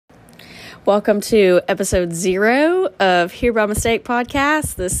Welcome to episode 0 of Here by Mistake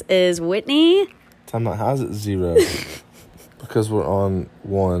podcast. This is Whitney. Time out. How is it 0? Because we're on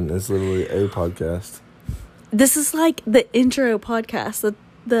 1. It's literally a podcast. This is like the intro podcast,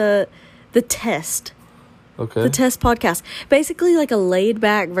 the test. Okay. The test podcast. Basically like a laid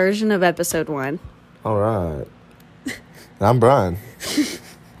back version of episode 1. All right. I'm Brian.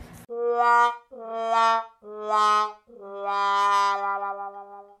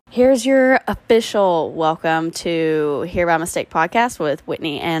 Here's your official welcome to Here by Mistake podcast with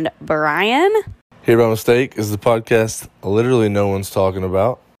Whitney and Brian. Here by Mistake is the podcast literally no one's talking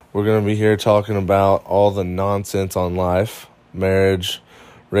about. We're going to be here talking about all the nonsense on life, marriage,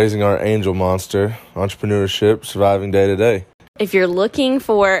 raising our angel monster, entrepreneurship, surviving day to day. If you're looking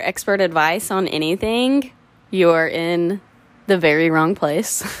for expert advice on anything, you're in the very wrong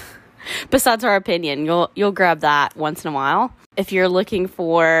place. Besides our opinion, you'll grab that once in a while. If you're looking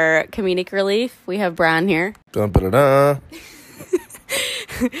for comedic relief, we have Brian here. Dun-ba-da-da.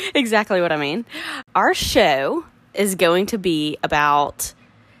 Exactly what I mean. Our show is going to be about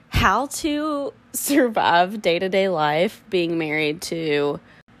how to survive day-to-day life being married to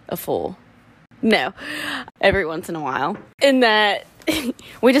a fool. No, every once in a while. In that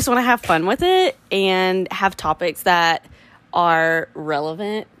we just want to have fun with it and have topics that are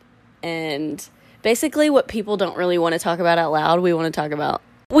relevant and basically what people don't really want to talk about out loud, we want to talk about.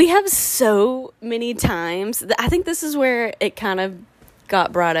 We have so many times, I think this is where it kind of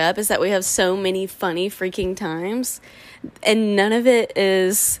got brought up, is that we have so many funny freaking times, and none of it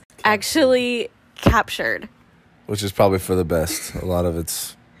is actually captured. Which is probably for the best. A lot of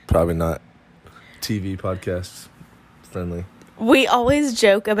it's probably not TV podcasts friendly. We always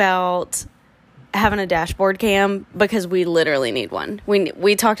joke about having a dashboard cam because we literally need one.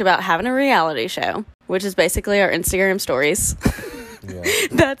 We talked about having a reality show, which is basically our Instagram stories. Yeah.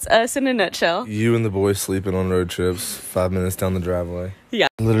 That's us in a nutshell. You and the boys sleeping on road trips 5 minutes down the driveway. Yeah.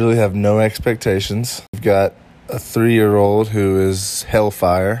 Literally have no expectations. We've got a 3-year-old who is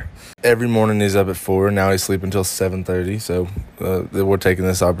hellfire. Every morning he's up at 4. Now he's sleeping until 7:30. So we're taking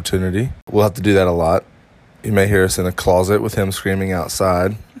this opportunity. We'll have to do that a lot. You may hear us in a closet with him screaming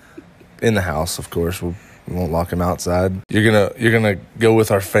outside. In the house, of course. We won't lock him outside. You're gonna go with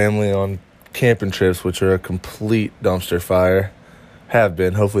our family on camping trips, which are a complete dumpster fire. Have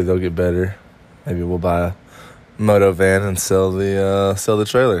been. Hopefully they'll get better. Maybe we'll buy a moto van and sell the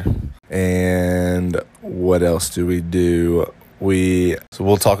trailer. And what else do we do? So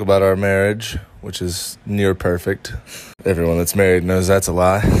we'll talk about our marriage, which is near perfect. Everyone that's married knows that's a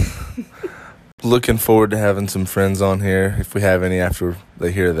lie. Looking forward to having some friends on here. If we have any after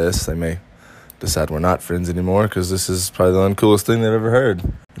they hear this, they may decide we're not friends anymore because this is probably the uncoolest thing they've ever heard.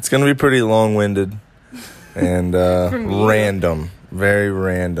 It's going to be pretty long-winded and random, very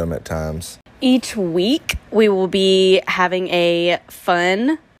random at times. Each week, we will be having a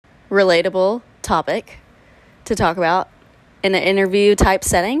fun, relatable topic to talk about in an interview type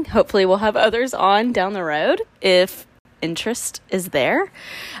setting. Hopefully, we'll have others on down the road if interest is there.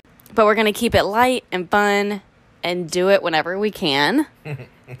 But we're going to keep it light and fun and do it whenever we can.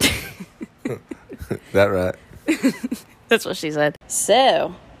 That right? That's what she said.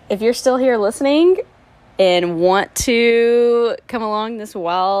 So, if you're still here listening and want to come along this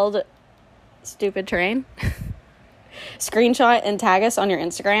wild, stupid train, screenshot and tag us on your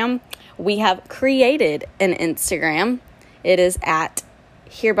Instagram. We have created an Instagram. It is at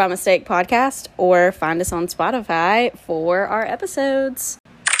Here by Mistake Podcast, or find us on Spotify for our episodes.